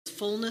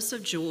fullness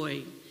of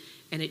joy,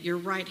 and at your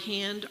right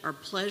hand are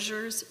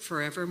pleasures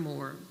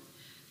forevermore.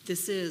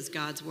 This is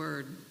God's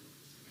word.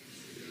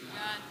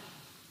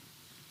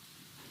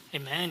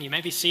 Amen. You may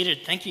be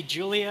seated. Thank you,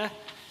 Julia.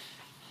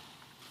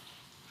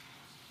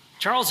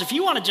 Charles, if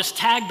you want to just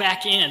tag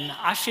back in,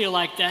 I feel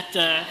like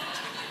that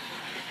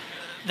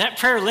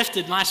prayer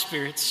lifted my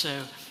spirits. So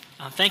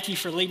thank you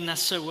for leading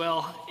us so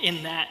well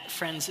in that,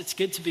 friends. It's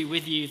good to be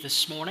with you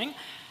this morning.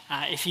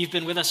 If you've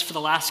been with us for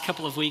the last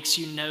couple of weeks,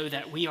 you know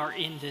that we are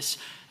in this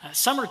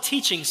summer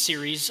teaching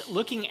series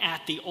looking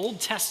at the Old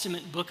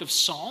Testament book of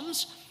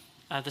Psalms.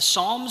 The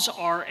Psalms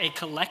are a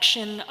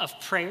collection of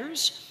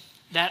prayers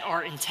that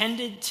are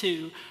intended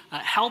to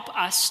help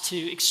us to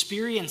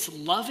experience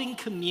loving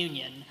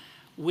communion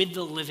with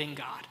the living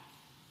God.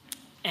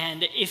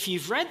 And if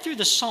you've read through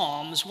the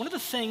Psalms, one of the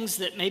things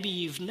that maybe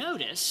you've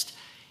noticed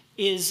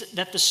is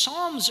that the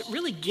Psalms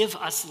really give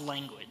us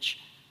language.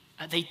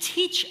 They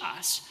teach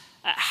us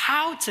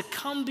how to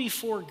come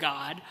before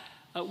God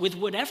with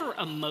whatever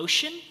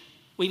emotion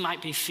we might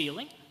be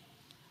feeling,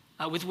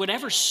 with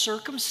whatever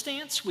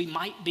circumstance we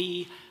might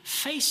be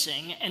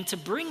facing, and to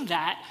bring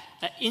that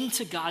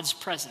into God's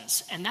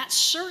presence. And that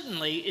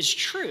certainly is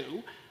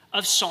true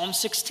of Psalm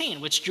 16,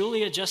 which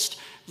Julia just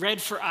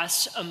read for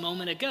us a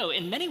moment ago.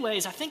 In many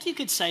ways, I think you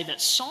could say that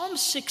Psalm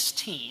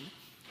 16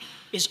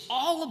 is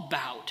all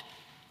about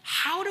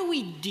how do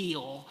we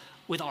deal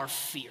with our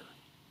fear?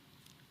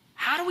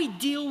 How do we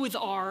deal with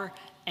our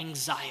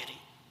anxiety?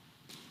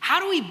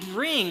 How do we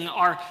bring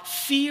our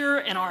fear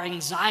and our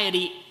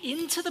anxiety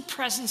into the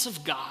presence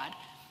of God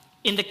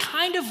in the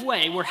kind of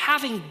way where,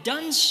 having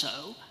done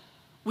so,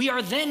 we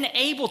are then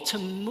able to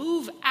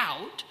move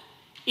out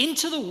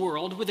into the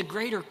world with a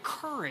greater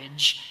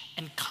courage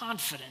and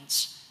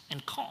confidence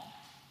and calm?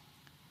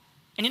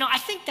 And I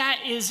think that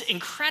is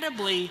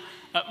incredibly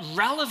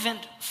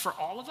relevant for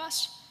all of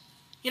us.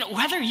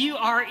 Whether you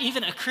are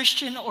even a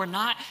Christian or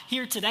not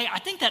here today, I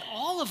think that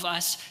all of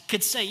us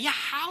could say, yeah,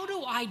 how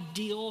do I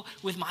deal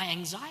with my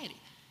anxiety?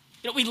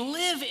 We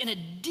live in a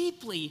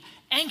deeply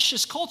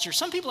anxious culture.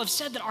 Some people have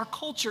said that our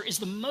culture is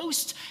the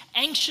most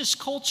anxious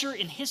culture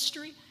in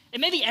history. And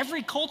maybe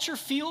every culture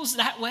feels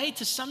that way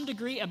to some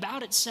degree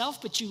about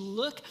itself, but you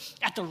look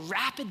at the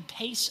rapid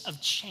pace of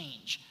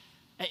change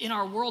in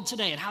our world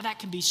today and how that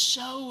can be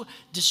so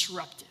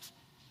disruptive.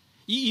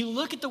 You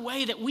look at the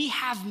way that we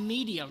have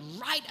media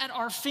right at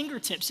our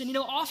fingertips. And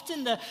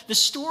often the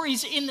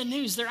stories in the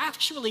news, they're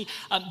actually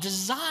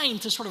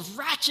designed to sort of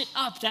ratchet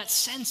up that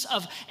sense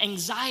of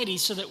anxiety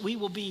so that we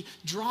will be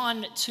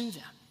drawn to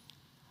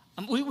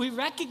them. We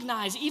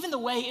recognize even the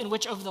way in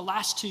which over the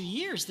last 2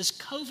 years, this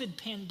COVID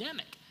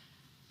pandemic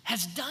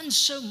has done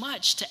so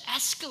much to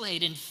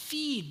escalate and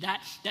feed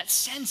that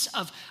sense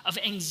of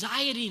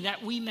anxiety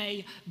that we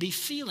may be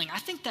feeling. I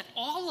think that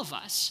all of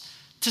us,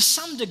 to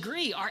some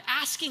degree, are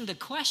asking the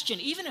question,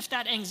 even if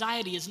that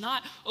anxiety is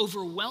not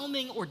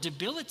overwhelming or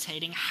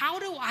debilitating, how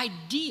do I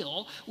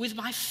deal with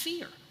my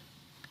fear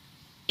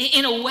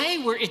in a way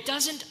where it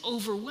doesn't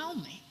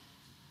overwhelm me,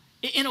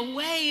 in a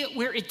way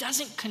where it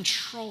doesn't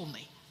control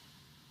me,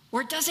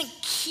 where it doesn't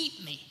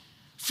keep me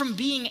from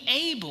being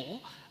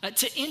able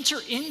to enter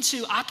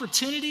into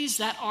opportunities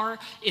that are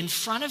in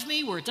front of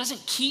me, where it doesn't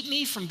keep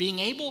me from being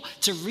able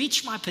to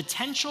reach my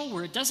potential,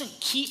 where it doesn't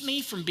keep me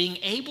from being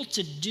able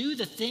to do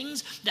the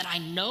things that I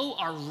know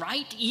are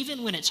right,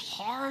 even when it's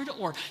hard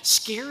or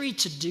scary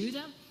to do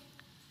them?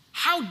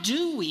 How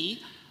do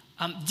we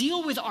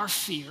deal with our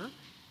fear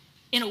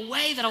in a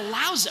way that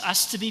allows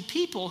us to be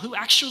people who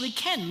actually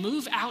can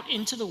move out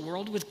into the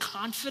world with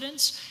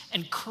confidence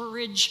and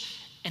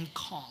courage and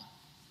calm?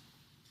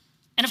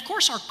 And of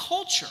course, our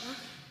culture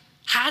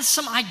has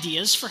some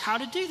ideas for how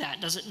to do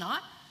that, does it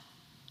not?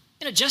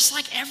 Just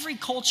like every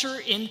culture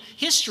in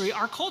history,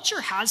 our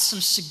culture has some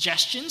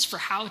suggestions for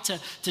how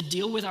to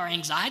deal with our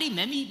anxiety.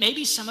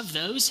 Maybe some of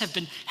those have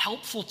been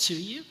helpful to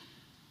you.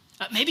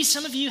 Maybe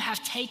some of you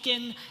have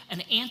taken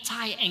an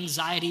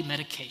anti-anxiety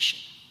medication,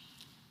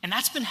 and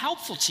that's been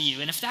helpful to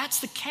you. And if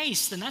that's the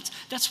case, then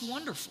that's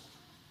wonderful.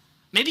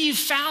 Maybe you've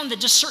found that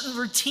just certain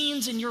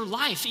routines in your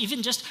life,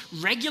 even just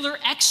regular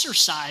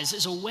exercise,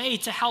 is a way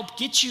to help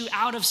get you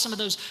out of some of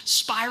those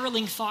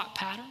spiraling thought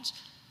patterns.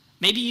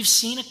 Maybe you've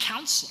seen a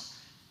counselor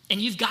and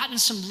you've gotten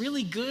some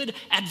really good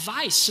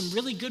advice, some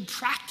really good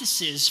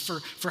practices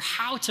for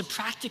how to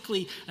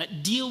practically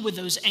deal with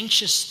those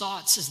anxious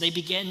thoughts as they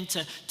begin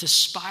to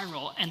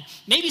spiral. And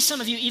maybe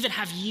some of you even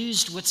have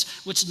used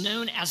what's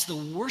known as the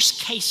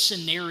worst case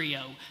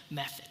scenario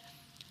method.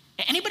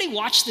 Anybody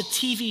watch the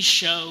TV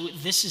show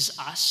This Is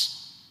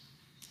Us?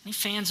 Any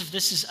fans of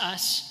This Is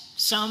Us?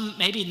 Some,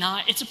 maybe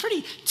not. It's a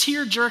pretty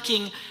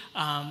tear-jerking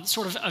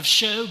sort of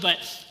show, but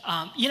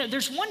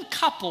there's one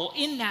couple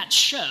in that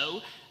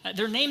show.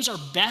 Their names are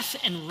Beth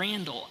and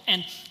Randall,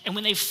 and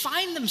when they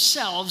find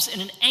themselves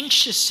in an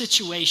anxious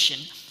situation,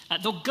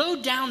 they'll go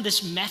down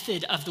this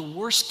method of the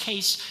worst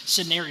case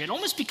scenario. It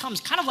almost becomes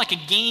kind of like a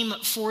game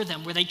for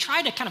them where they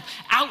try to kind of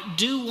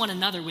outdo one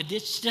another with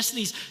just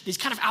these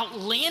kind of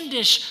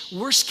outlandish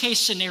worst case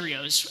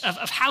scenarios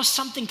of how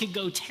something could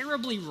go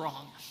terribly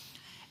wrong.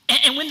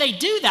 And when they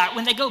do that,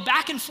 when they go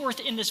back and forth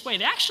in this way,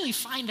 they actually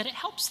find that it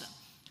helps them.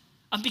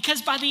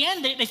 Because by the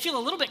end, they feel a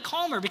little bit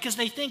calmer because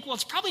they think, well,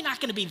 it's probably not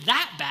going to be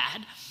that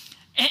bad.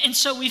 And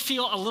so we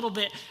feel a little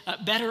bit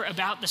better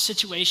about the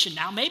situation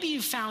now. Maybe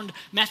you found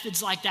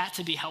methods like that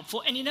to be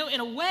helpful. And in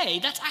a way,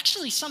 that's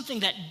actually something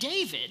that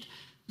David,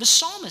 the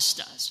psalmist,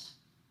 does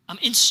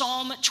in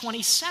Psalm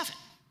 27.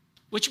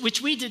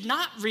 Which we did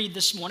not read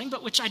this morning,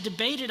 but which I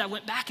debated. I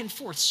went back and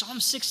forth.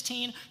 Psalm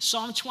 16,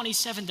 Psalm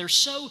 27, they're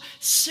so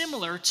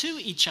similar to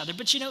each other.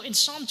 But in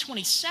Psalm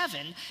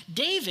 27,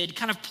 David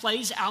kind of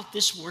plays out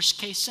this worst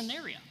case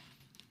scenario.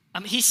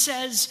 He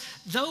says,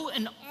 though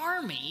an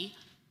army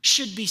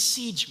should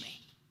besiege me.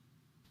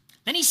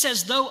 Then he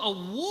says, though a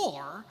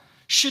war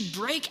should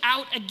break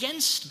out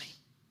against me.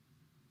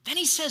 Then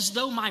he says,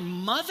 though my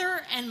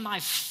mother and my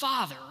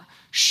father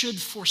should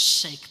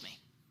forsake me.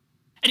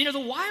 And the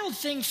wild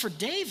thing for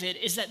David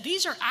is that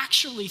these are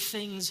actually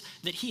things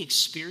that he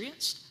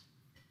experienced.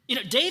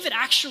 David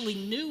actually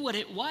knew what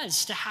it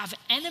was to have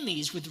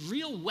enemies with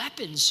real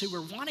weapons who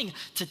were wanting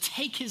to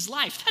take his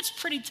life. That's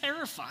pretty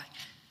terrifying.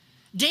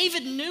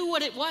 David knew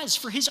what it was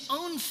for his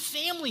own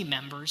family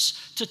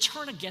members to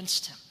turn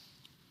against him,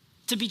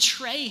 to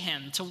betray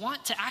him, to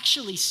want to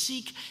actually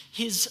seek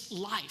his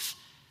life.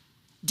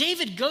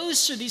 David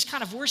goes through these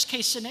kind of worst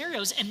case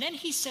scenarios, and then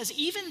he says,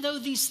 even though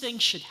these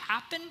things should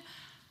happen,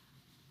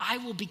 I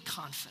will be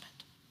confident.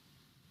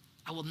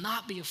 I will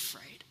not be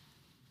afraid.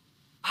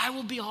 I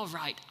will be all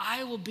right.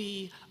 I will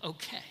be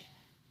okay.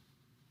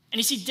 And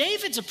you see,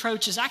 David's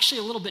approach is actually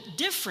a little bit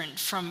different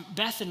from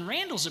Beth and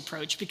Randall's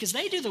approach because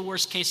they do the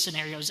worst case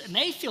scenarios and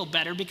they feel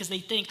better because they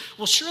think,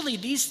 well, surely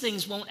these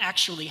things won't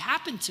actually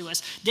happen to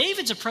us.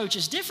 David's approach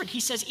is different. He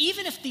says,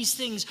 even if these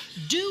things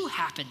do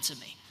happen to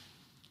me,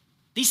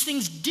 these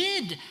things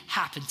did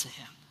happen to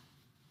him,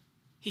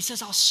 he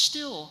says, I'll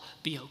still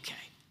be okay.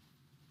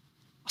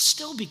 I'll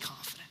still be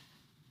confident.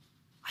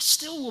 I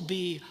still will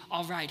be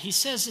all right. He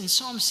says in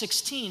Psalm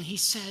 16, he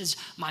says,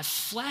 my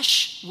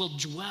flesh will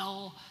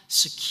dwell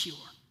secure.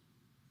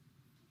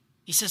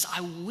 He says,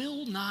 I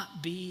will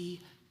not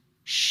be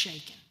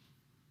shaken.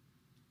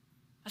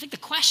 I think the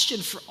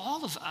question for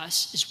all of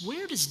us is,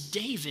 where does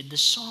David, the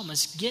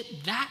psalmist,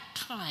 get that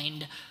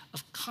kind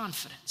of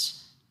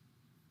confidence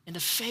in the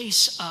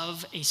face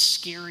of a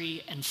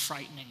scary and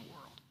frightening world?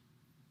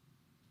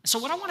 So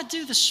what I want to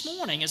do this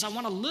morning is I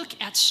want to look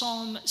at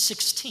Psalm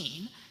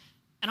 16,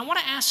 and I want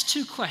to ask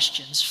two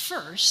questions.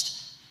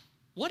 First,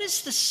 what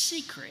is the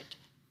secret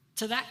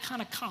to that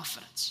kind of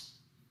confidence?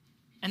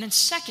 And then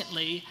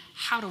secondly,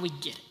 how do we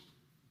get it?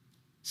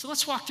 So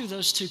let's walk through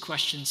those two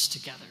questions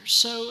together.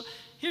 So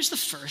here's the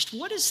first.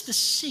 What is the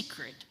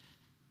secret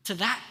to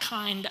that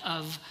kind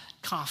of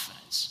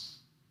confidence?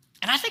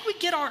 And I think we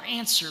get our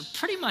answer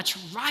pretty much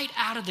right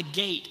out of the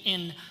gate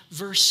in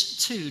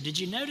verse 2. Did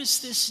you notice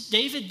this?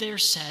 David there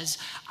says,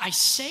 I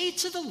say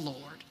to the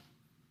Lord,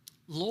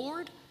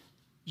 Lord,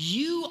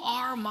 you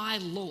are my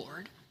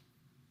Lord.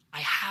 I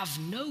have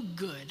no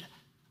good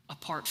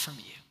apart from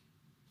you.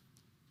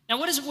 Now,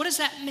 what does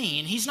that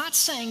mean? He's not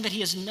saying that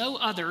he has no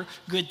other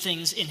good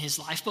things in his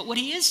life, but what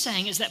he is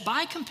saying is that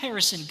by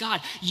comparison,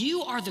 God,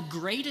 you are the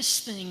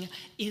greatest thing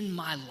in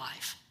my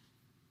life.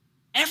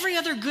 Every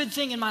other good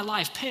thing in my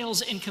life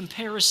pales in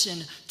comparison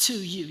to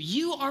you.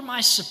 You are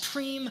my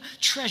supreme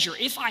treasure.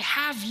 If I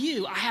have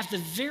you, I have the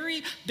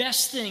very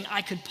best thing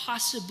I could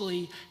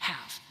possibly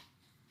have.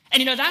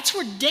 And that's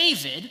where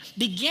David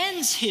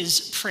begins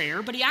his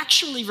prayer, but he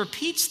actually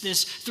repeats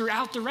this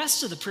throughout the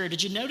rest of the prayer.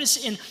 Did you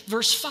notice in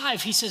verse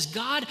 5, he says,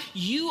 God,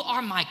 you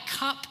are my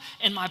cup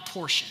and my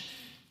portion.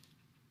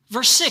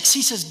 Verse 6,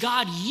 he says,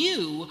 God,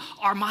 you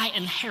are my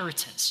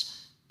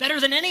inheritance. Better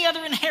than any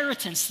other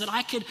inheritance that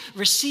I could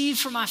receive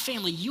from my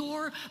family.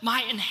 You're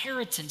my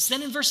inheritance.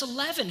 Then in verse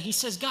 11, he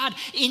says, God,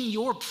 in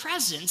your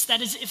presence, that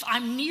is, if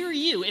I'm near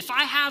you, if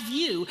I have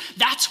you,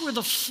 that's where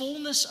the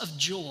fullness of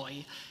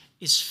joy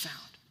is found.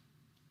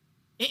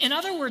 In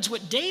other words,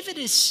 what David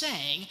is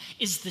saying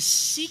is the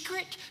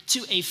secret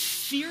to a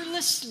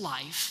fearless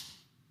life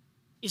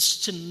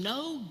is to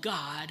know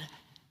God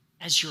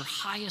as your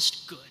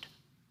highest good.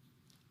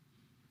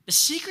 The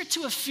secret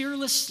to a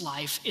fearless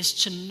life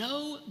is to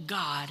know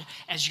God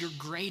as your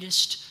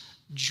greatest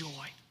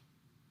joy.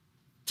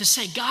 To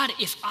say, God,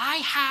 if I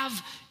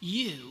have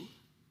you,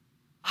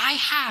 I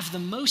have the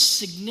most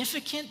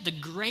significant, the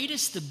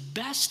greatest, the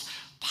best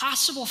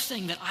possible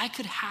thing that I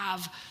could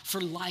have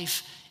for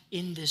life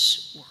in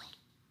this world.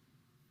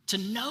 To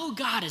know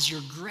God as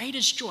your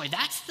greatest joy,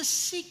 that's the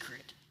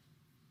secret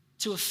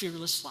to a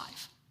fearless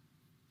life.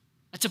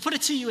 To put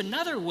it to you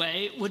another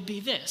way would be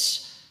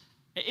this.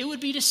 It would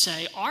be to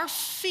say our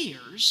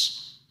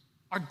fears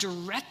are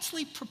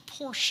directly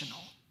proportional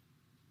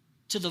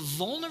to the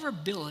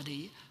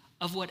vulnerability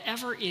of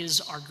whatever is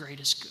our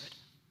greatest good.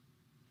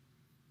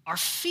 Our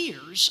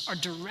fears are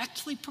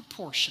directly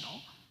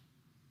proportional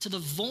to the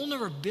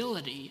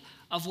vulnerability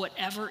of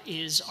whatever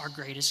is our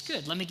greatest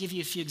good. Let me give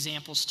you a few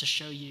examples to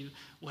show you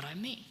what I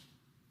mean.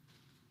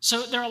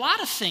 So there are a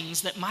lot of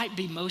things that might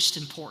be most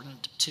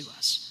important to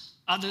us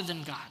other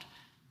than God.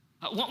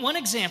 One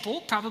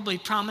example, probably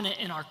prominent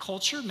in our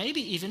culture,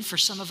 maybe even for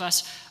some of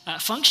us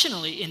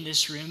functionally in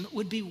this room,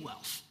 would be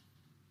wealth.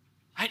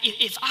 Right?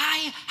 If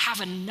I have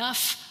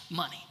enough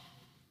money,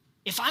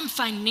 if I'm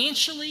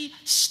financially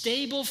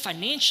stable,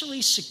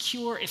 financially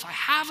secure, if I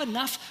have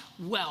enough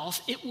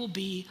wealth, it will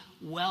be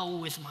well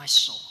with my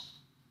soul.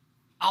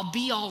 I'll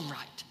be all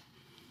right.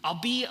 I'll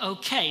be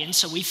okay. And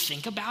so we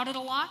think about it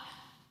a lot.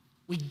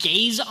 We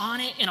gaze on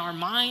it in our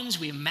minds.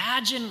 We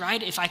imagine,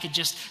 right, if I could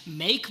just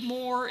make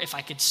more, if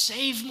I could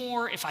save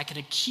more, if I could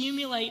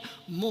accumulate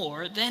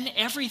more, then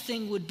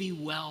everything would be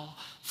well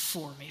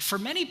for me. For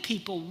many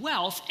people,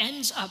 wealth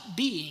ends up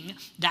being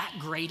that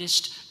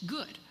greatest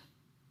good.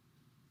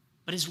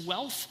 But is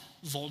wealth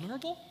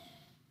vulnerable?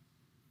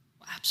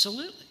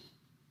 Absolutely.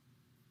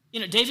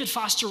 David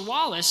Foster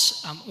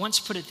Wallace once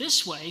put it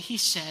this way. He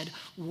said,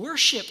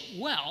 worship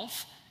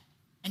wealth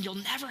and you'll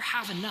never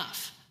have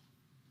enough.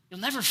 You'll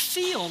never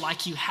feel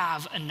like you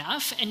have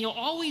enough, and you'll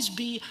always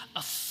be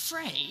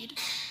afraid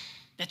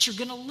that you're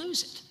going to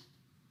lose it,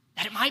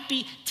 that it might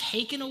be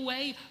taken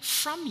away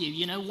from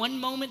you. One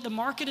moment the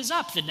market is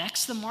up, the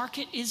next the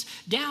market is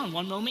down.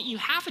 One moment you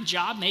have a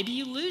job, maybe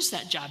you lose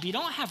that job. You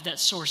don't have that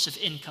source of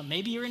income.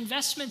 Maybe your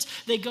investments,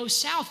 they go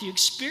south. You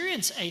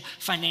experience a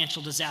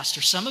financial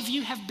disaster. Some of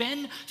you have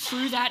been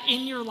through that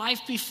in your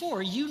life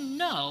before. You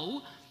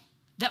know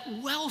that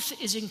wealth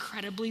is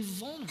incredibly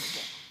vulnerable.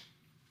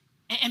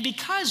 And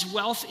because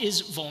wealth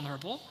is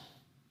vulnerable,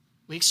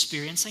 we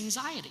experience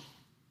anxiety,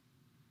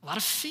 a lot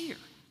of fear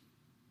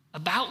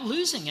about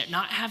losing it,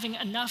 not having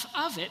enough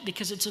of it,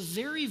 because it's a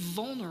very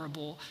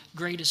vulnerable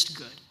greatest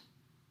good.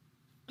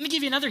 Let me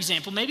give you another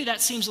example. Maybe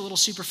that seems a little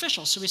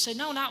superficial. So we say,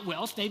 no, not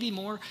wealth, maybe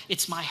more,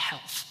 it's my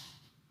health.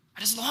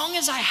 But as long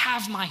as I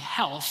have my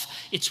health,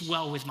 it's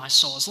well with my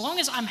soul. As long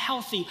as I'm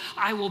healthy,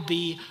 I will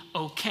be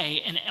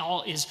okay, and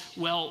all is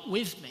well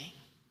with me.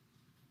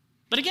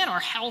 But again, our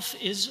health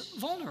is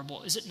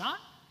vulnerable, is it not?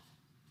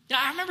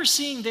 I remember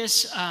seeing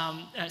this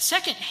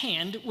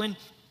secondhand when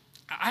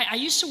I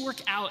used to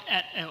work out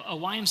at a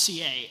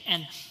YMCA,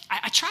 and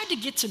I tried to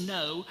get to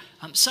know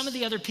some of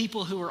the other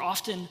people who were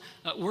often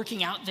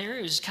working out there.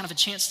 It was kind of a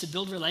chance to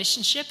build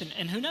relationship,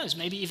 and who knows,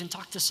 maybe even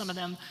talk to some of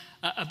them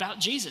about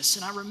Jesus.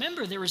 And I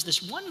remember there was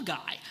this one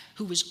guy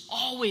who was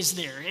always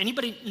there.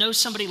 Anybody know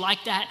somebody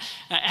like that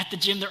at the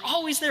gym? They're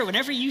always there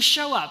whenever you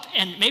show up,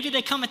 and maybe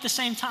they come at the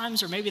same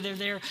times, or maybe they're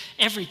there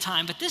every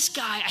time. But this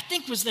guy, I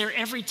think, was there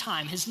every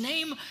time. His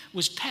name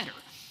was Petter,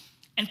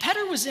 and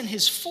Petter was in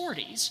his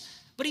 40s,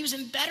 but he was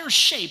in better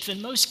shape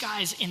than most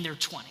guys in their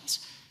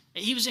 20s.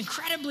 He was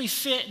incredibly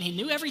fit, and he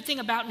knew everything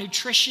about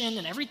nutrition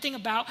and everything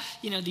about,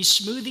 these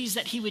smoothies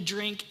that he would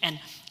drink. And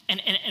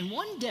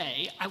one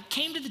day, I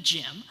came to the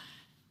gym,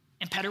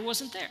 and Petter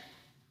wasn't there.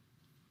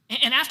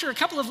 And after a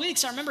couple of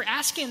weeks, I remember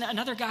asking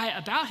another guy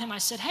about him. I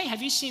said, hey,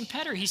 have you seen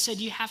Petter? He said,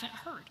 you haven't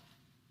heard.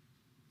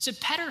 He said,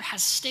 Petter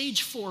has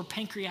stage 4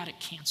 pancreatic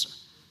cancer,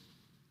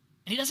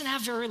 and he doesn't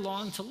have very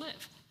long to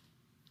live.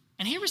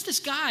 And here was this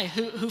guy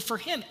who for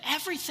him,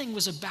 everything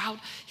was about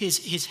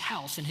his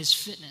health and his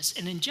fitness.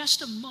 And in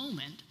just a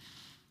moment,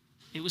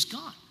 it was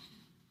gone.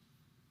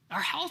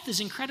 Our health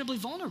is incredibly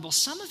vulnerable.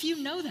 Some of you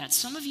know that.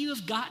 Some of you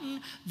have gotten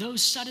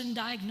those sudden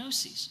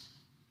diagnoses.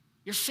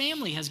 Your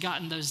family has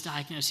gotten those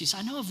diagnoses.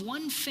 I know of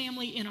one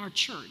family in our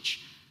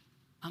church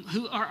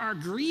who are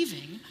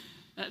grieving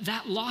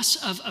that loss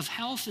of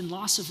health and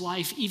loss of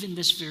life even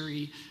this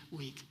very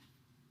week.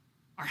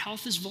 Our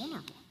health is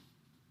vulnerable.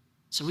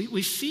 So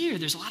we fear.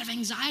 There's a lot of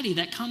anxiety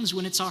that comes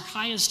when it's our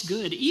highest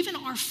good. Even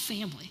our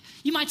family.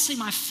 You might say,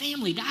 my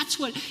family, that's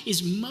what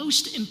is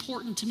most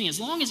important to me. As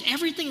long as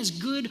everything is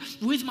good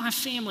with my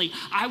family,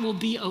 I will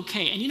be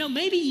okay. And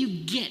maybe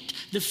you get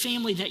the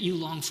family that you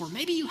long for.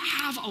 Maybe you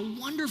have a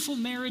wonderful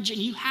marriage and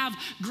you have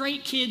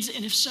great kids.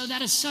 And if so,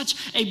 that is such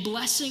a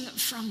blessing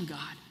from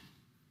God.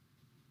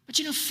 But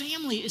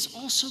family is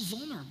also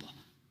vulnerable.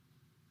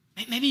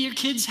 Maybe your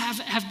kids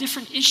have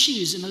different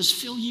issues and those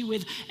fill you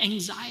with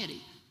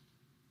anxiety.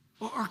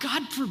 Or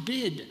God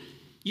forbid,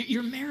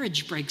 your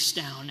marriage breaks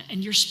down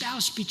and your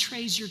spouse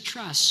betrays your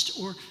trust,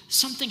 or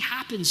something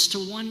happens to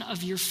one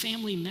of your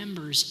family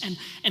members.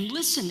 And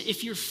listen,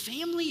 if your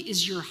family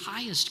is your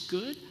highest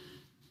good,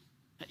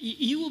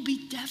 you will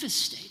be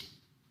devastated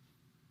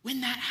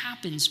when that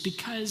happens,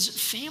 because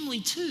family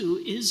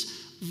too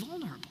is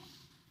vulnerable.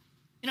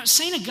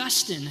 St.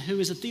 Augustine, who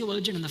is a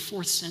theologian in the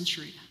 4th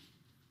century,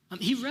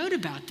 he wrote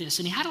about this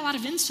and he had a lot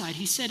of insight.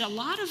 He said a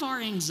lot of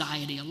our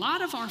anxiety, a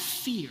lot of our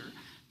fear,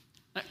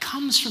 that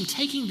comes from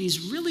taking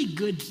these really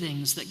good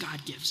things that God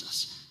gives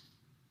us,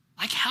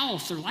 like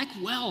health or like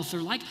wealth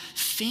or like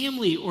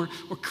family or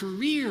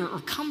career or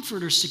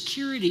comfort or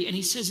security. And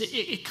he says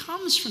it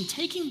comes from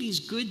taking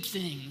these good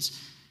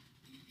things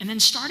and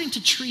then starting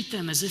to treat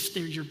them as if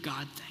they're your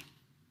God thing.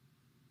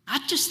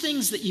 Not just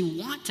things that you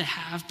want to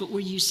have, but where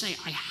you say,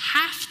 I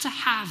have to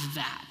have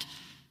that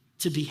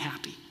to be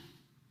happy.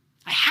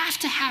 I have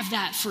to have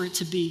that for it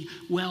to be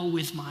well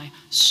with my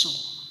soul.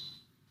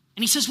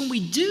 And he says when we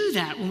do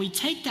that, when we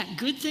take that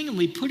good thing and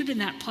we put it in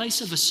that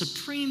place of a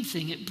supreme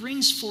thing, it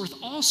brings forth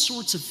all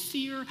sorts of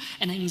fear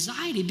and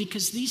anxiety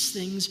because these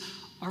things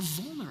are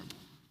vulnerable.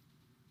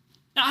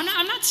 Now,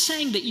 I'm not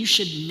saying that you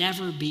should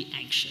never be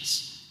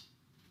anxious.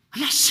 I'm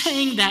not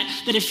saying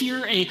that if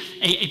you're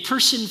a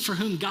person for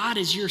whom God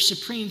is your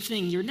supreme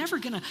thing, you're never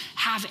going to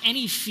have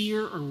any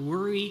fear or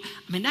worry.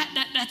 I mean,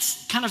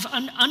 that's kind of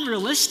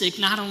unrealistic.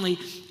 Not only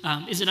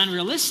is it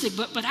unrealistic,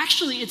 but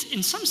actually it's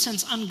in some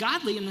sense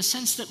ungodly in the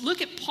sense that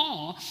look at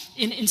Paul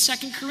in 2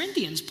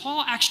 Corinthians.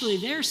 Paul actually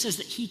there says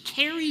that he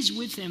carries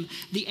with him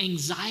the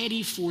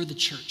anxiety for the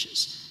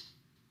churches.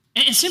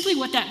 And simply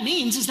what that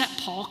means is that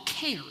Paul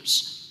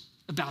cares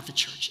about the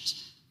churches.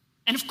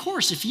 And of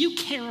course, if you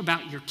care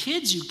about your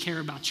kids, you care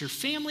about your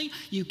family,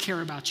 you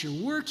care about your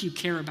work, you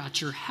care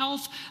about your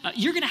health,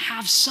 you're going to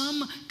have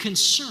some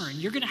concern.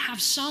 You're going to have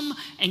some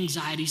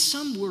anxiety,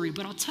 some worry.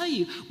 But I'll tell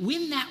you,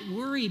 when that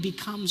worry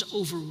becomes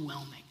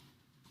overwhelming,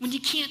 when you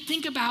can't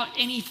think about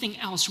anything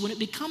else, when it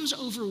becomes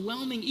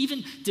overwhelming,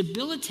 even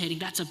debilitating,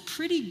 that's a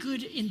pretty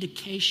good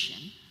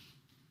indication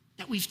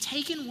that we've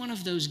taken one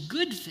of those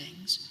good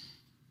things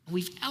and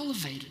we've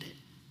elevated it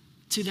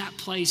to that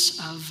place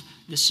of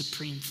the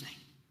supreme thing.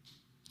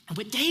 And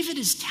what David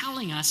is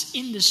telling us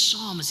in this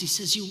psalm is he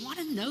says, you want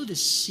to know the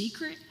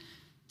secret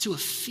to a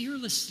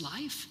fearless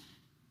life?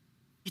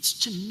 It's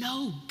to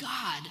know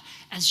God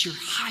as your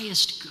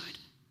highest good,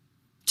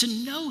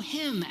 to know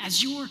him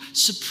as your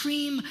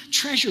supreme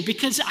treasure.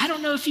 Because I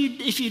don't know if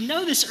you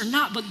know this or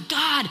not, but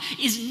God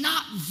is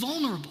not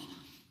vulnerable,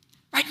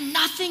 right?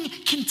 Nothing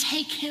can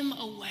take him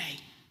away.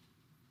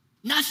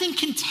 Nothing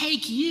can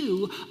take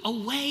you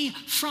away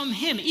from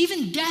him,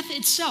 even death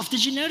itself.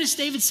 Did you notice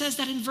David says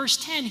that in verse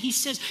 10? He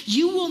says,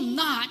 you will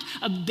not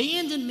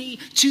abandon me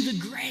to the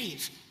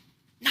grave.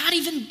 Not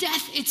even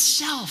death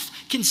itself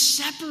can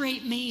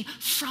separate me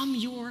from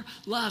your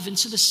love. And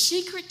so the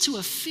secret to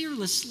a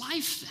fearless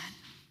life then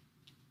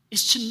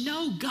is to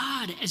know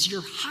God as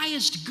your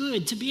highest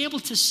good, to be able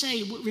to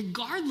say,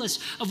 regardless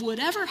of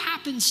whatever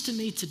happens to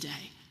me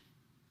today,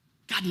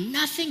 God,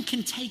 nothing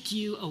can take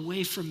you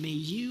away from me.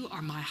 You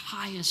are my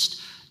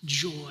highest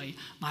joy.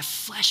 My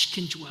flesh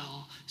can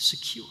dwell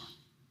secure.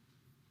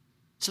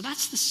 So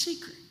that's the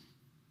secret.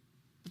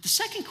 But the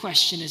second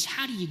question is,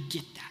 how do you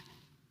get that?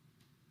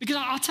 Because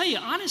I'll tell you,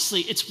 honestly,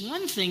 it's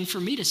one thing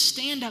for me to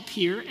stand up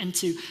here and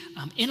to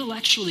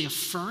intellectually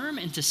affirm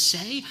and to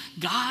say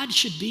God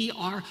should be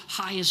our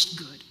highest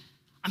good.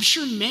 I'm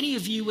sure many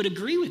of you would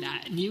agree with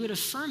that and you would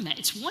affirm that.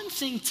 It's one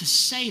thing to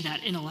say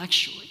that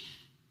intellectually.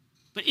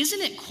 But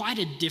isn't it quite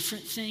a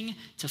different thing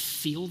to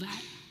feel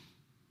that,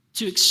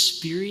 to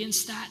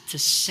experience that, to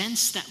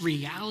sense that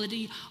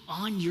reality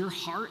on your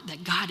heart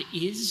that God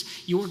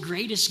is your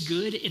greatest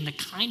good in the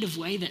kind of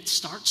way that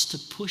starts to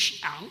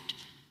push out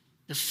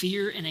the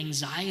fear and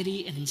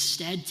anxiety and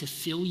instead to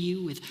fill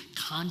you with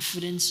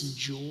confidence and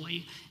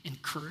joy and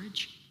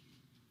courage?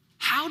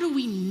 How do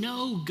we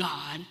know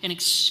God and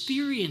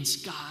experience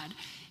God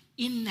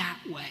in that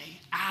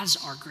way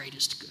as our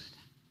greatest good?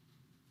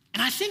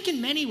 And I think in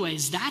many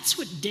ways, that's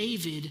what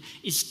David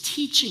is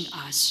teaching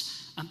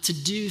us to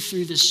do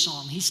through this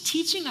psalm. He's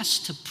teaching us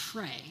to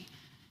pray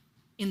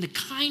in the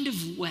kind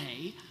of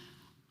way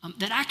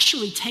that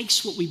actually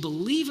takes what we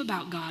believe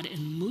about God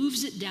and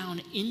moves it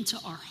down into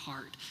our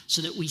heart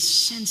so that we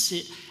sense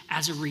it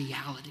as a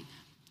reality.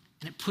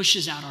 And it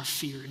pushes out our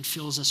fear and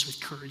fills us with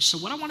courage. So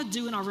what I want to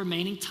do in our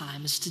remaining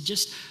time is to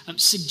just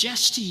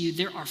suggest to you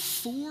there are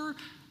 4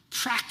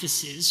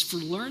 practices for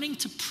learning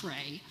to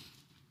pray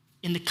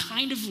in the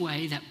kind of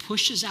way that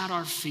pushes out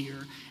our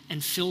fear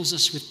and fills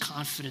us with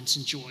confidence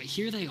and joy.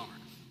 Here they are.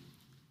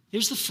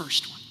 Here's the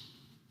first one.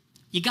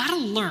 You got to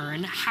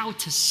learn how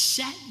to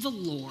set the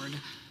Lord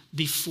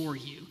before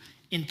you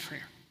in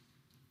prayer.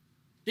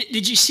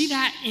 Did you see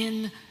that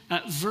in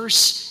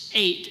verse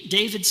 8?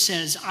 David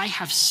says, I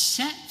have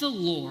set the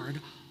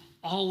Lord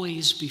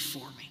always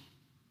before me.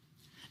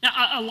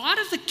 Now, a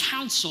lot of the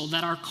counsel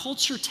that our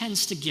culture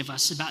tends to give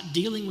us about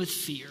dealing with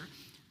fear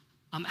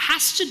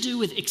has to do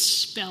with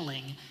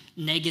expelling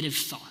negative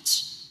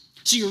thoughts.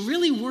 So you're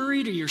really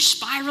worried or you're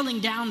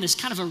spiraling down this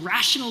kind of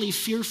irrationally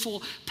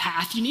fearful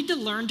path. You need to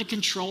learn to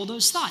control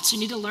those thoughts. You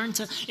need to learn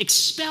to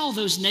expel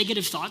those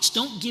negative thoughts.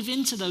 Don't give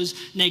in to those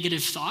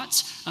negative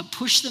thoughts.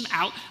 Push them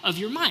out of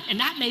your mind. And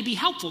that may be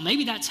helpful.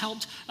 Maybe that's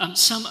helped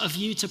some of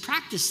you to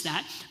practice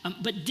that.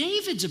 But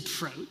David's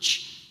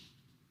approach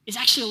is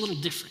actually a little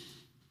different.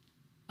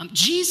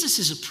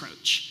 Jesus'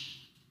 approach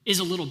is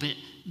a little bit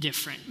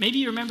different. Maybe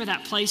you remember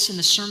that place in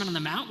the Sermon on the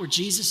Mount where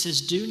Jesus says,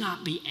 do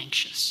not be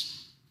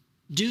anxious.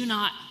 Do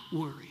not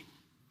worry.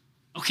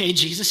 Okay,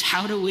 Jesus,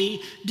 how do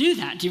we do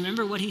that? Do you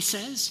remember what he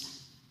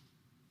says?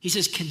 He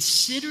says,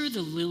 consider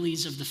the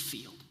lilies of the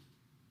field.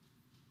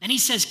 And he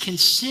says,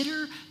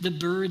 consider the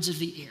birds of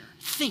the air.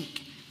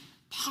 Think,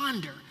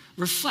 ponder,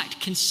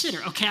 reflect, consider.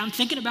 Okay, I'm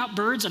thinking about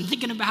birds. I'm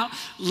thinking about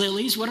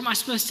lilies. What am I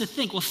supposed to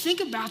think? Well, think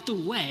about the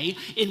way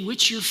in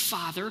which your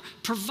Father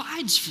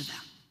provides for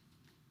them.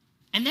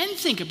 And then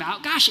think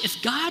about, gosh,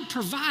 if God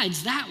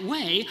provides that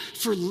way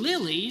for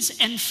lilies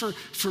and for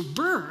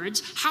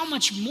birds, how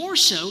much more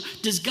so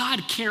does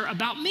God care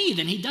about me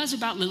than he does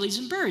about lilies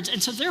and birds?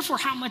 And so therefore,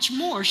 how much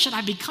more should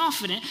I be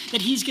confident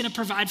that he's going to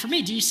provide for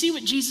me? Do you see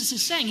what Jesus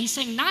is saying? He's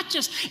saying not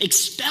just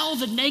expel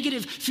the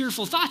negative,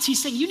 fearful thoughts.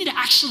 He's saying you need to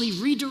actually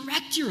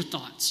redirect your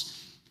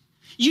thoughts.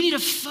 You need to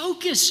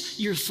focus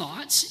your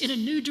thoughts in a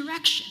new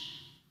direction.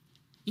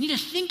 You need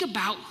to think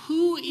about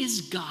who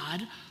is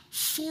God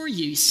for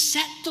you.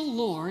 Set the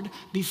Lord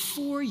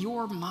before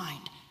your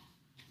mind.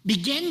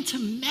 Begin to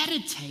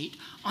meditate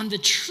on the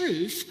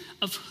truth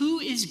of who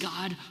is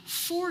God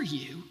for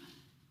you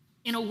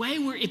in a way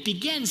where it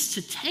begins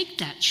to take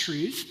that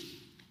truth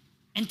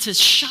and to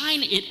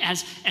shine it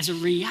as a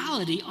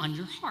reality on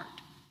your heart.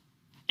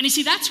 And you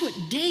see, that's what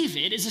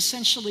David is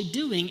essentially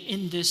doing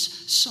in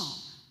this psalm.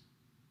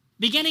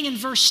 Beginning in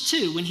verse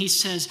 2, when he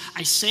says,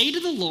 I say to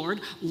the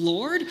Lord,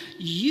 Lord,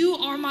 you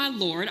are my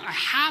Lord. I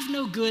have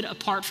no good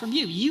apart from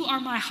you. You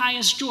are my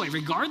highest joy.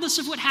 Regardless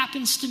of what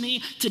happens to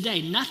me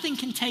today, nothing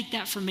can take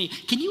that from me.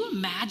 Can you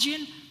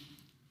imagine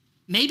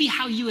maybe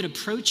how you would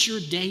approach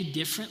your day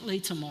differently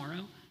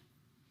tomorrow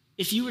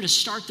if you were to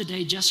start the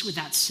day just with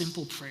that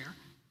simple prayer?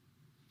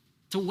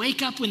 To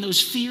wake up when those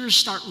fears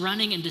start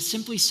running and to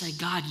simply say,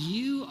 God,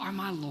 you are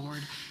my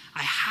Lord.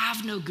 I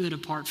have no good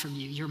apart from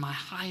you. You're my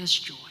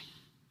highest joy.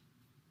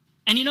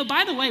 And you know,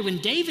 by the way, when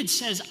David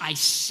says, I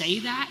say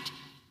that,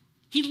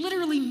 he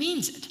literally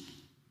means it.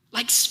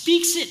 Like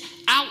speaks it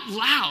out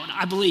loud,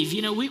 I believe.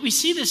 You know, we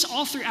see this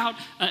all throughout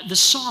the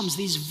Psalms,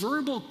 these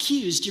verbal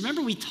cues. Do you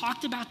remember we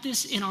talked about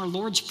this in our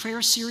Lord's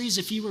Prayer series,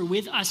 if you were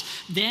with us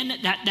then,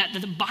 that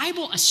the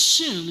Bible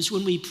assumes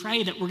when we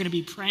pray that we're going to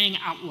be praying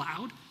out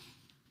loud?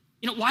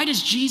 You know, why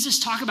does Jesus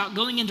talk about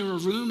going into a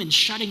room and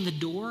shutting the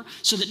door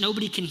so that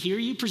nobody can hear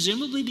you?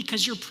 Presumably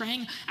because you're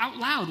praying out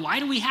loud. Why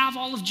do we have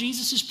all of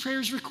Jesus's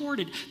prayers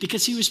recorded?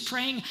 Because he was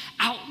praying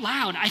out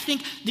loud. I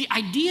think the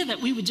idea that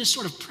we would just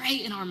sort of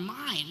pray in our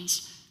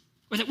minds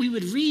or that we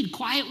would read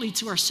quietly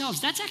to ourselves,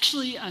 that's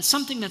actually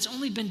something that's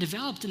only been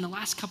developed in the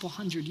last couple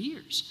hundred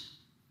years.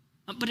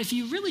 But if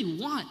you really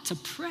want to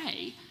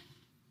pray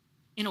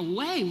in a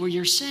way where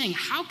you're saying,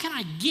 how can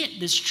I get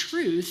this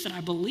truth that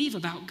I believe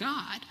about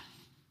God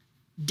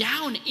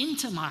down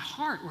into my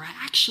heart where I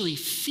actually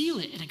feel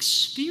it and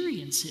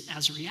experience it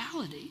as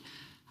reality,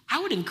 I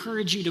would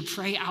encourage you to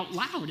pray out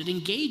loud. It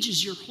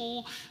engages your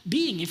whole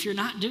being. If you're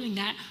not doing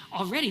that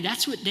already,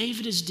 that's what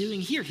David is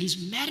doing here.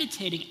 He's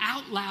meditating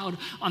out loud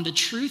on the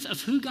truth of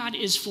who God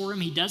is for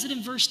him. He does it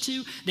in verse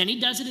 2, then he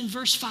does it in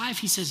verse 5.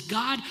 He says,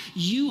 God,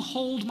 you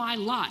hold my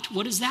lot.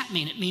 What does that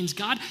mean? It means,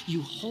 God,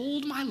 you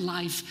hold my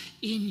life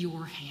in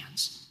your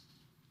hands.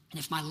 And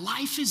if my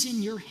life is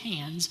in your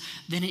hands,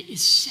 then it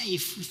is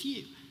safe with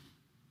you.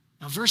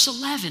 Now, verse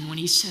 11, when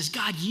he says,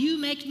 God, you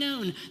make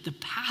known the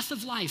path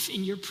of life.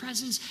 In your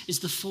presence is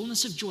the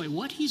fullness of joy.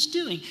 What he's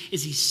doing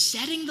is he's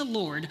setting the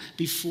Lord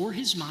before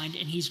his mind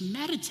and he's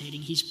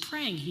meditating, he's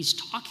praying, he's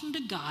talking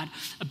to God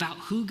about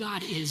who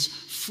God is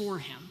for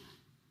him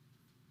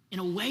in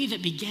a way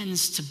that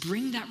begins to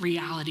bring that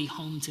reality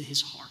home to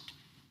his heart.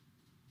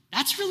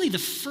 That's really the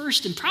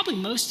first and probably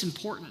most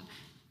important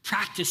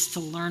practice to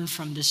learn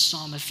from this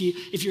psalm. If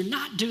you're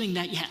not doing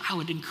that yet, I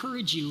would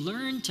encourage you,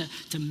 learn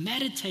to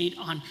meditate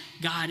on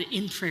God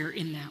in prayer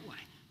in that way.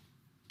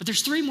 But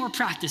there's 3 more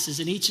practices,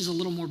 and each is a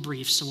little more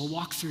brief, so we'll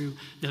walk through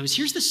those.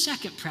 Here's the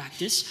second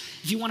practice.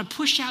 If you want to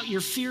push out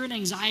your fear and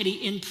anxiety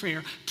in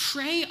prayer,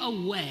 pray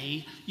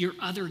away your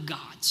other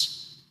gods.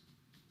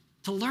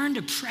 To learn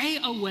to pray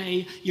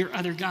away your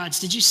other gods.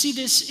 Did you see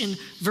this in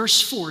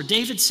verse 4?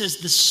 David says,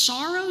 the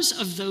sorrows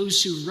of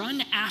those who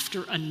run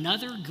after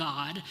another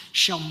god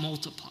shall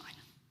multiply.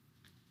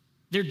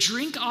 Their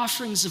drink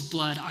offerings of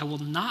blood I will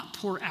not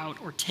pour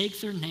out or take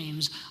their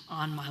names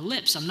on my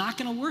lips. I'm not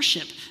going to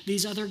worship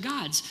these other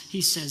gods, he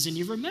says. And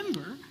you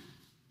remember,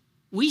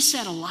 we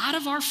said a lot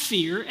of our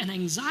fear and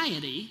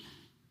anxiety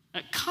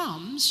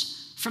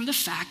comes from the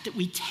fact that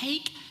we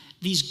take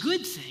these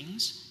good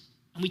things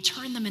and we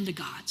turn them into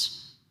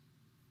gods,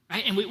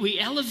 right? And we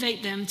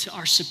elevate them to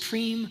our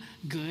supreme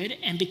good,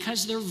 and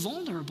because they're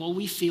vulnerable,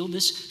 we feel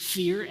this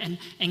fear and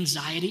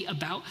anxiety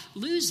about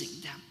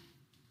losing them.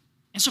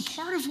 And so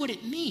part of what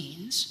it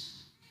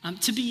means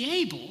to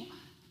be able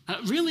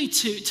really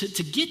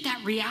to get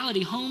that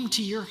reality home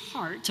to your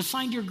heart, to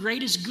find your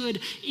greatest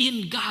good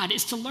in God,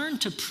 is to learn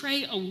to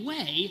pray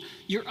away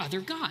your other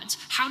gods.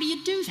 How do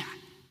you do that?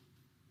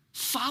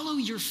 Follow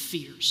your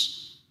fears.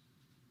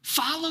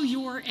 Follow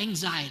your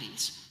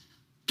anxieties.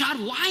 God,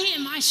 why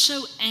am I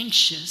so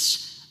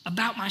anxious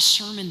about my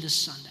sermon this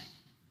Sunday?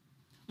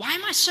 Why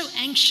am I so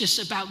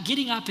anxious about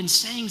getting up and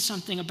saying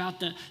something about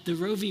the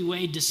Roe v.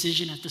 Wade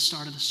decision at the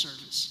start of the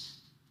service?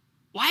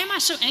 Why am I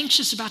so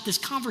anxious about this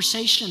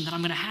conversation that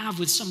I'm going to have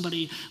with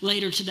somebody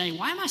later today?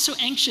 Why am I so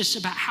anxious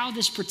about how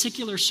this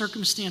particular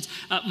circumstance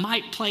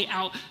might play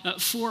out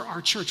for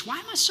our church? Why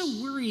am I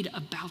so worried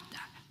about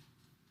that?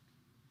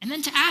 And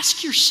then to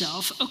ask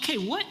yourself, okay,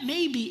 what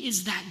maybe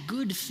is that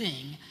good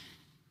thing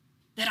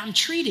that I'm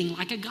treating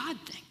like a God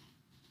thing?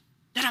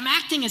 That I'm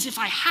acting as if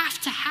I have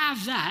to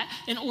have that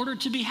in order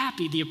to be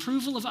happy. The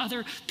approval of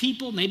other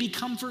people, maybe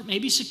comfort,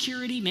 maybe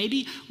security,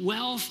 maybe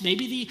wealth,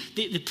 maybe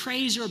the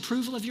praise or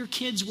approval of your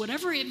kids,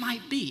 whatever it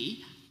might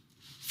be.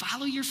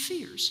 Follow your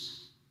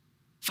fears.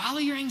 Follow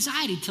your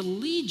anxiety to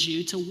lead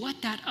you to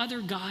what that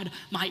other God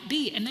might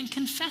be, and then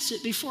confess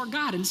it before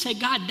God and say,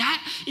 God,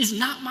 that is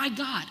not my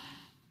God.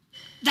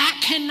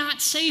 That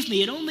cannot save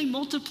me. It only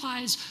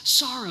multiplies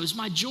sorrows.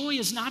 My joy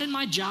is not in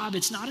my job.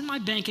 It's not in my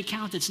bank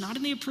account. It's not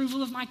in the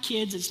approval of my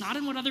kids. It's not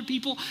in what other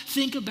people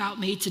think about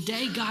me.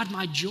 Today, God,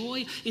 my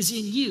joy is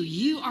in you.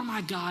 You are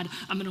my God.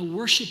 I'm going to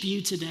worship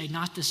you today,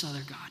 not this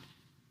other God.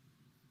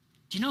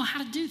 Do you know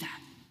how to do that?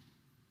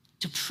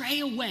 To pray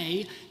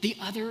away the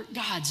other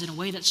gods in a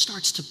way that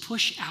starts to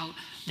push out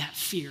that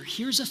fear.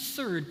 Here's a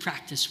third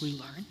practice we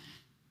learn.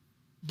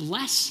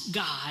 Bless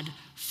God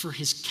for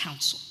his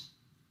counsel.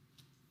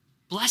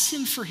 Bless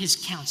him for his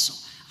counsel.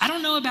 I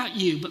don't know about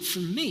you, but for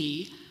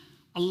me,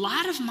 a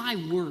lot of my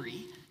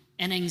worry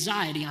and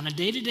anxiety on a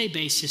day-to-day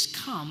basis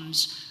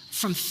comes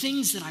from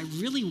things that I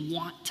really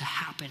want to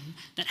happen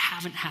that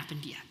haven't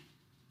happened yet.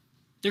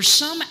 There's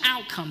some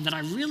outcome that I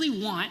really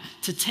want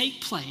to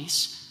take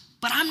place,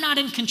 but I'm not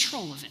in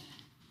control of it.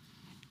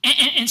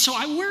 And so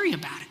I worry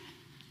about it.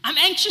 I'm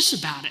anxious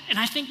about it. And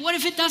I think, what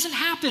if it doesn't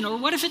happen? Or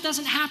what if it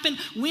doesn't happen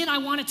when I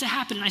want it to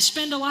happen? And I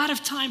spend a lot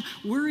of time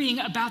worrying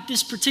about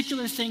this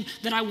particular thing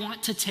that I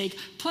want to take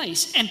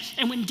place.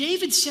 And when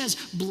David says,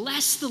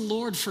 bless the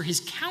Lord for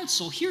his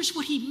counsel, here's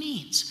what he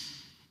means.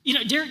 You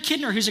know, Derek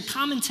Kidner, who's a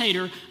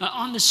commentator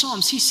on the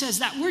Psalms, he says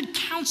that word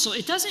counsel,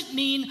 it doesn't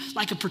mean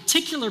like a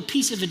particular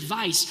piece of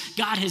advice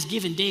God has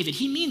given David.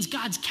 He means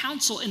God's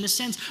counsel in the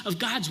sense of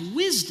God's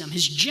wisdom,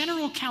 his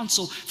general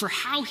counsel for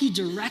how he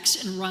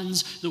directs and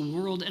runs the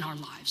world in our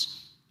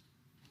lives.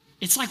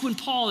 It's like when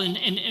Paul in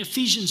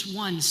Ephesians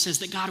 1 says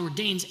that God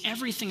ordains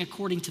everything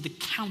according to the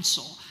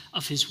counsel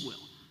of his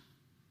will,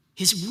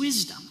 his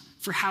wisdom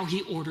for how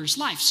he orders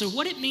life. So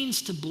what it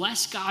means to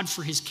bless God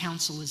for his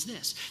counsel is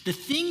this. The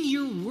thing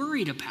you're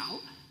worried about,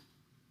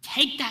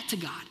 take that to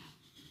God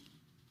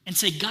and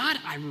say, God,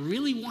 I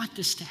really want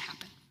this to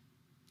happen.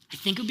 I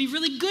think it would be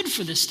really good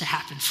for this to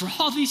happen for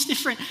all these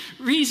different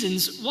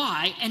reasons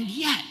why. And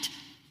yet,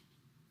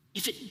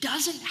 if it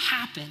doesn't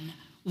happen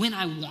when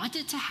I want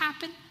it to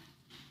happen,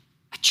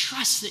 I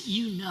trust that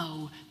you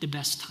know the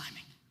best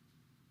timing.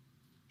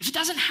 If it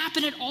doesn't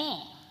happen at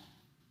all,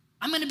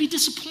 I'm going to be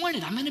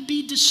disappointed. I'm going to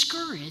be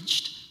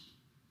discouraged.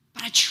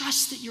 But I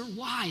trust that you're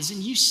wise and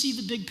you see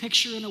the big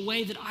picture in a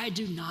way that I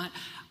do not.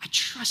 I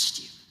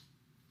trust you.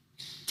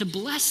 To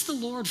bless the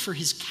Lord for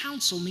his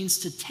counsel means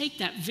to take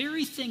that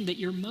very thing that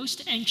you're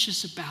most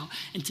anxious about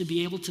and to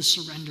be able to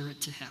surrender it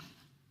to him.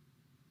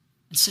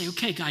 And say,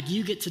 okay, God,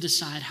 you get to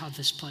decide how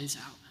this plays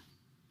out.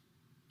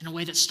 In a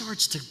way that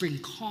starts to bring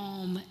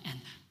calm and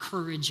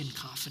courage and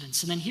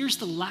confidence. And then here's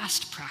the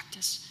last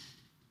practice.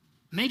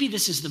 Maybe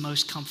this is the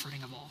most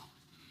comforting of all.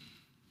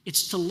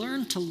 It's to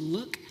learn to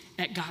look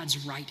at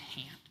God's right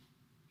hand.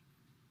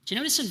 Do you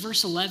notice in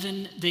verse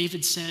 11,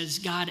 David says,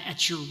 God,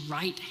 at your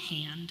right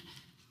hand,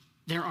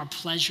 there are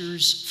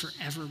pleasures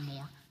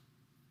forevermore.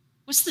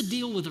 What's the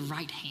deal with the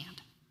right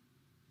hand?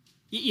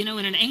 You know,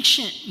 in an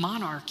ancient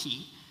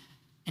monarchy,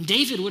 and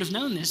David would have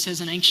known this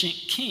as an ancient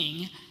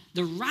king,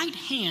 the right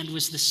hand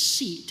was the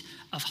seat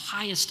of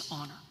highest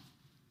honor.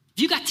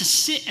 If you got to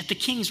sit at the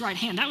king's right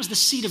hand, that was the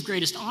seat of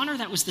greatest honor.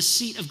 That was the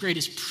seat of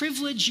greatest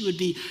privilege. You would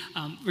be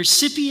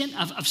recipient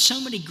of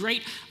so many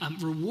great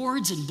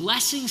rewards and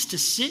blessings to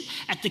sit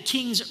at the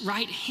king's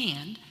right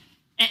hand.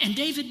 And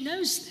David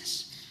knows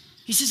this.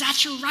 He says,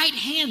 at your right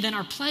hand, then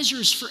are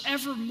pleasures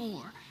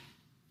forevermore.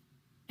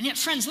 And yet,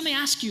 friends, let me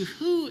ask you,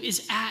 who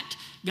is at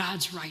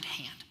God's right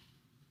hand?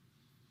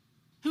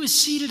 Who is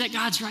seated at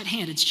God's right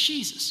hand? It's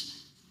Jesus.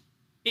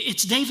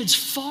 It's David's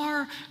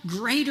far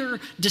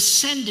greater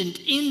descendant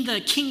in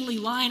the kingly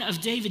line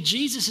of David.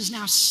 Jesus is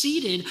now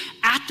seated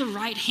at the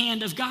right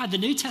hand of God. The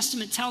New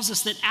Testament tells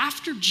us that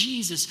after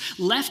Jesus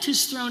left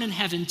his throne in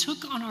heaven,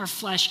 took on our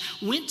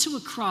flesh, went to a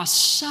cross,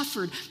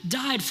 suffered,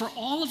 died for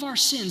all of our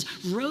sins,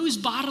 rose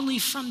bodily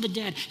from the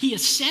dead, he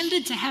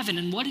ascended to heaven.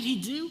 And what did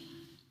he do?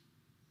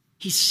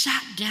 He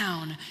sat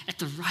down at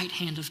the right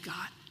hand of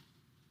God,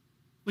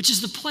 which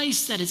is the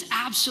place that is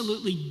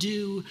absolutely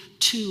due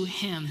to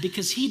him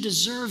because he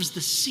deserves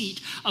the seat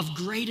of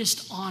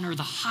greatest honor,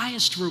 the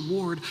highest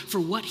reward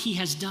for what he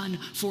has done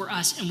for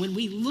us. And when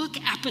we look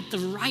up at the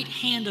right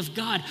hand of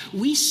God,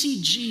 we see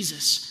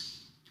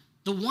Jesus,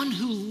 the one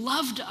who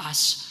loved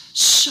us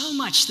so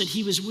much that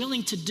he was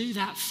willing to do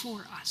that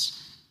for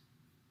us.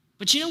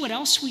 But you know what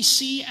else we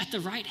see at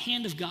the right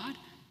hand of God?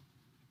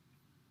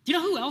 Do you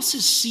know who else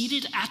is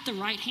seated at the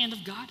right hand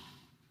of God?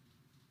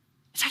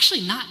 It's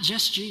actually not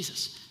just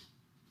Jesus.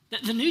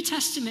 The New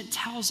Testament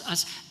tells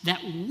us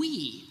that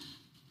we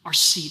are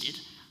seated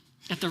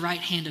at the right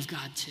hand of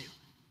God too.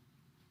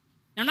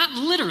 Now, not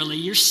literally,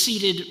 you're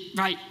seated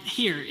right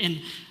here in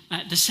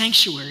the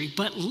sanctuary,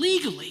 but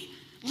legally,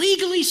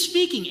 Legally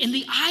speaking, in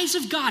the eyes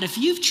of God, if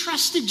you've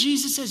trusted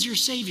Jesus as your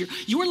Savior,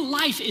 your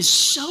life is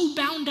so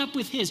bound up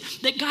with his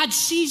that God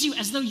sees you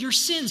as though your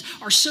sins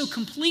are so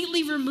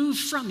completely removed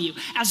from you,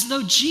 as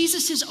though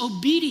Jesus'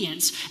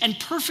 obedience and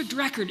perfect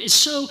record is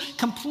so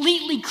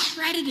completely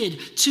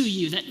credited to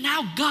you that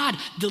now God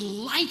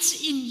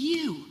delights in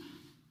you.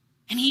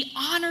 And he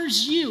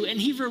honors you and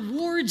he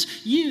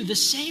rewards you the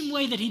same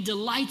way that he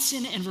delights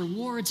in and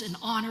rewards and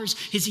honors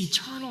his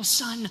eternal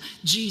Son,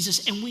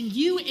 Jesus. And when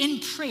you in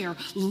prayer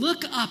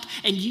look up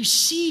and you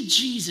see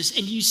Jesus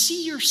and you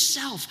see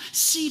yourself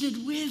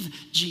seated with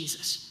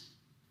Jesus,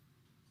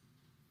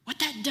 what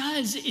that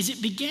does is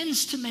it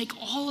begins to make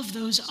all of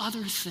those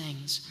other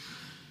things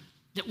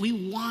that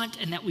we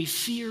want and that we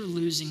fear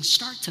losing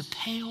start to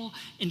pale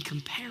in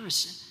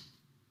comparison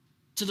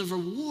to the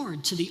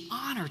reward, to the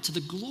honor, to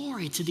the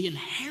glory, to the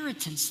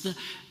inheritance, the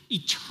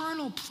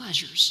eternal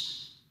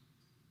pleasures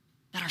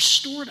that are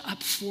stored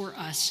up for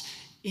us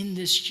in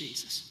this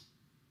Jesus.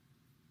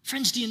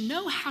 Friends, do you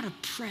know how to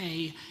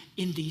pray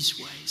in these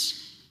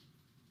ways?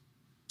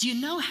 Do you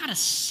know how to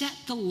set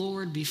the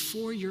Lord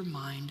before your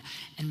mind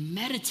and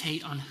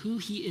meditate on who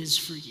he is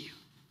for you?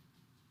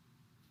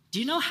 Do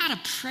you know how to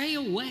pray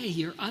away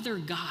your other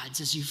gods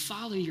as you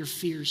follow your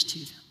fears to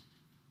them?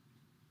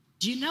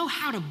 Do you know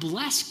how to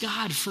bless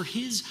God for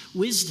his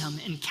wisdom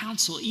and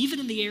counsel, even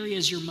in the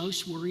areas you're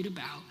most worried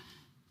about?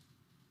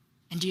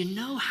 And do you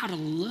know how to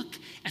look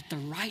at the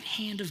right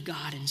hand of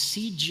God and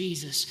see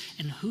Jesus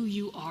and who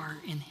you are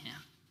in him?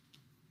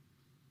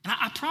 And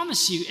I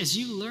promise you, as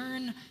you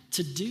learn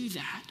to do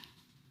that,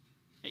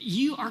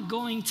 you are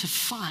going to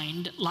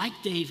find, like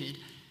David,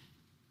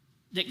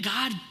 that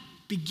God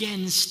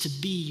begins to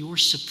be your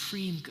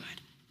supreme good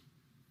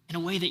in a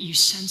way that you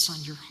sense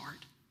on your heart,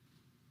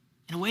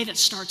 in a way that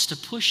starts to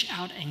push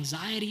out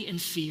anxiety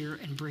and fear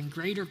and bring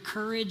greater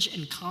courage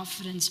and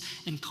confidence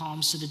and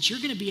calm, so that you're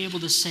going to be able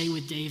to say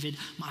with David,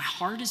 my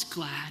heart is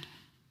glad,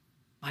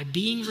 my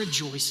being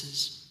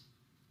rejoices,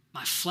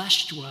 my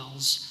flesh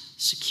dwells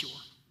secure.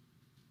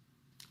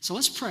 So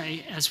let's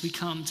pray as we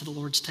come to the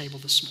Lord's table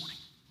this morning.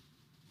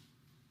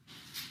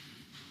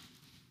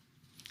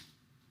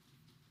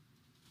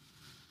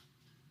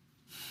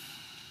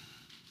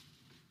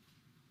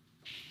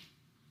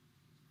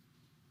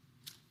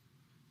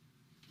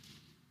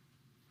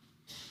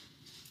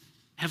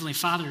 Heavenly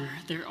Father,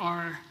 there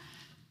are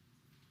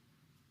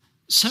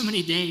so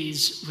many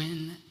days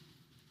when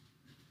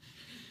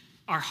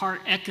our heart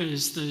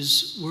echoes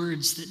those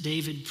words that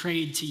David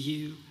prayed to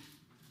you.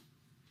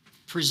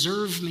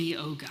 Preserve me,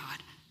 O God.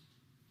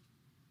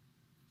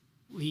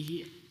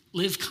 We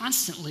live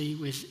constantly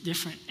with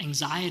different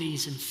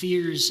anxieties and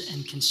fears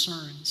and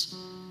concerns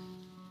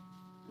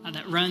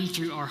that run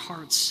through our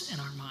hearts and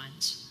our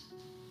minds.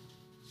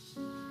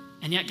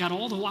 And yet, God,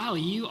 all the while,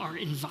 you are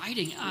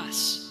inviting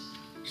us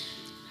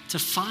to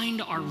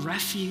find our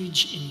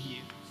refuge in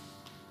you.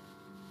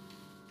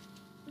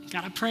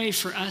 God, I pray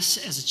for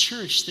us as a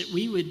church that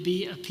we would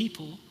be a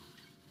people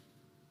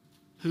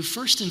who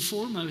first and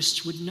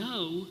foremost would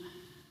know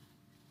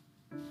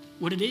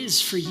what it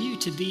is for you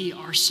to be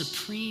our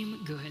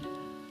supreme good.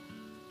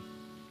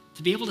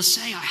 To be able to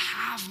say, I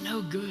have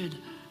no good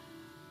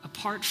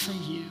apart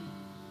from you.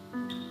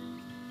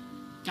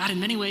 God, in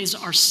many ways,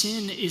 our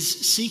sin is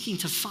seeking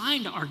to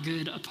find our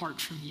good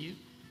apart from you.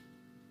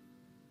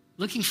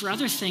 Looking for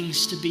other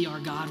things to be our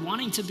God,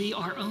 wanting to be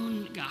our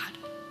own God.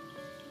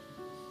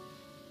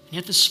 And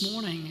yet this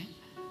morning,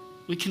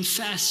 we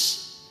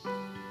confess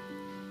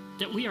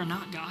that we are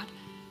not God,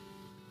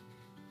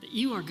 that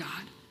you are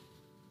God,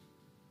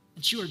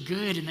 that you are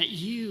good, and that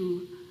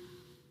you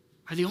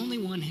are the only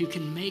one who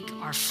can make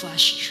our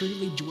flesh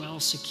truly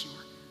dwell secure.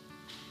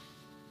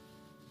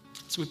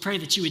 So we pray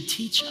that you would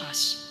teach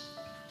us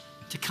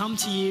to come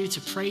to you,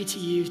 to pray to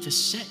you, to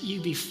set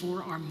you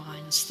before our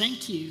minds.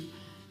 Thank you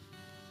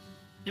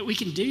that we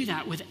can do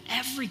that with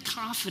every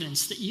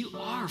confidence that you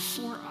are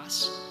for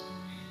us,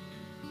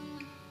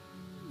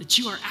 that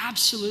you are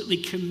absolutely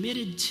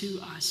committed to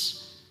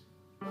us,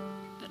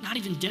 that not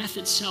even death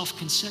itself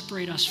can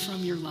separate us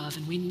from your love.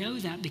 And we know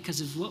that because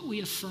of what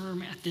we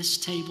affirm at this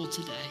table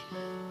today,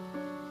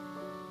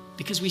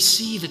 because we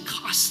see the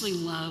costly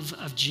love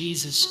of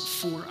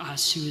Jesus for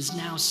us, who is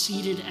now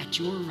seated at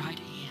your right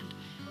hand.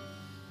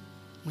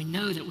 We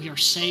know that we are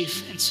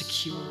safe and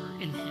secure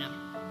in him.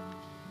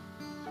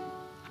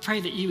 Pray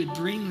that you would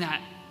bring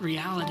that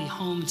reality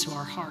home to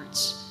our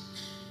hearts,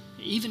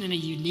 even in a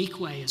unique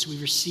way as we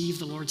receive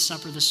the Lord's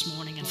Supper this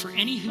morning. And for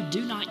any who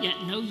do not yet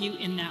know you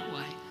in that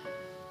way,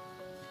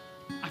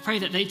 I pray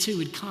that they too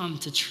would come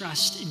to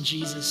trust in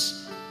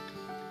Jesus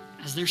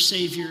as their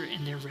Savior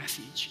and their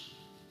refuge.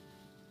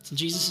 It's in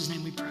Jesus'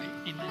 name we pray.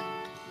 Amen.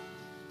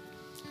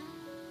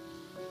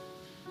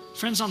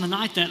 Friends, on the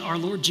night that our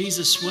Lord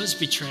Jesus was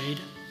betrayed,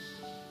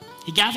 he gathered